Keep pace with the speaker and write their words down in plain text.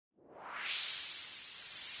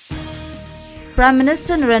Prime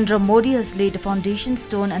Minister Narendra Modi has laid a foundation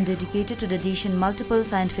stone and dedicated to the nation multiple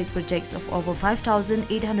scientific projects of over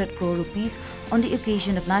 5,800 crore rupees on the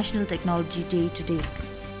occasion of National Technology Day today.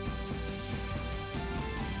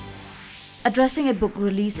 Addressing a book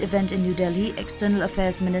release event in New Delhi, External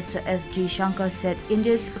Affairs Minister S. J. Shankar said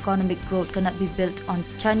India's economic growth cannot be built on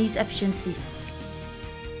Chinese efficiency.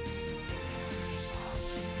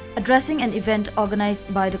 Addressing an event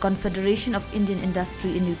organized by the Confederation of Indian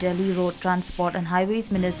Industry in New Delhi, Road Transport and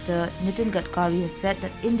Highways Minister Nitin Gadkari has said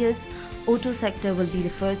that India's auto sector will be the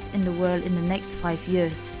first in the world in the next 5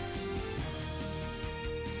 years.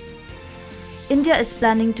 India is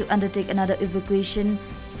planning to undertake another evacuation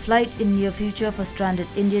flight in near future for stranded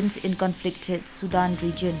Indians in conflict-hit Sudan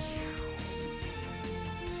region.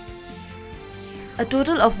 A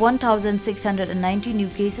total of 1,690 new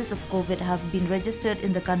cases of COVID have been registered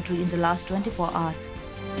in the country in the last 24 hours.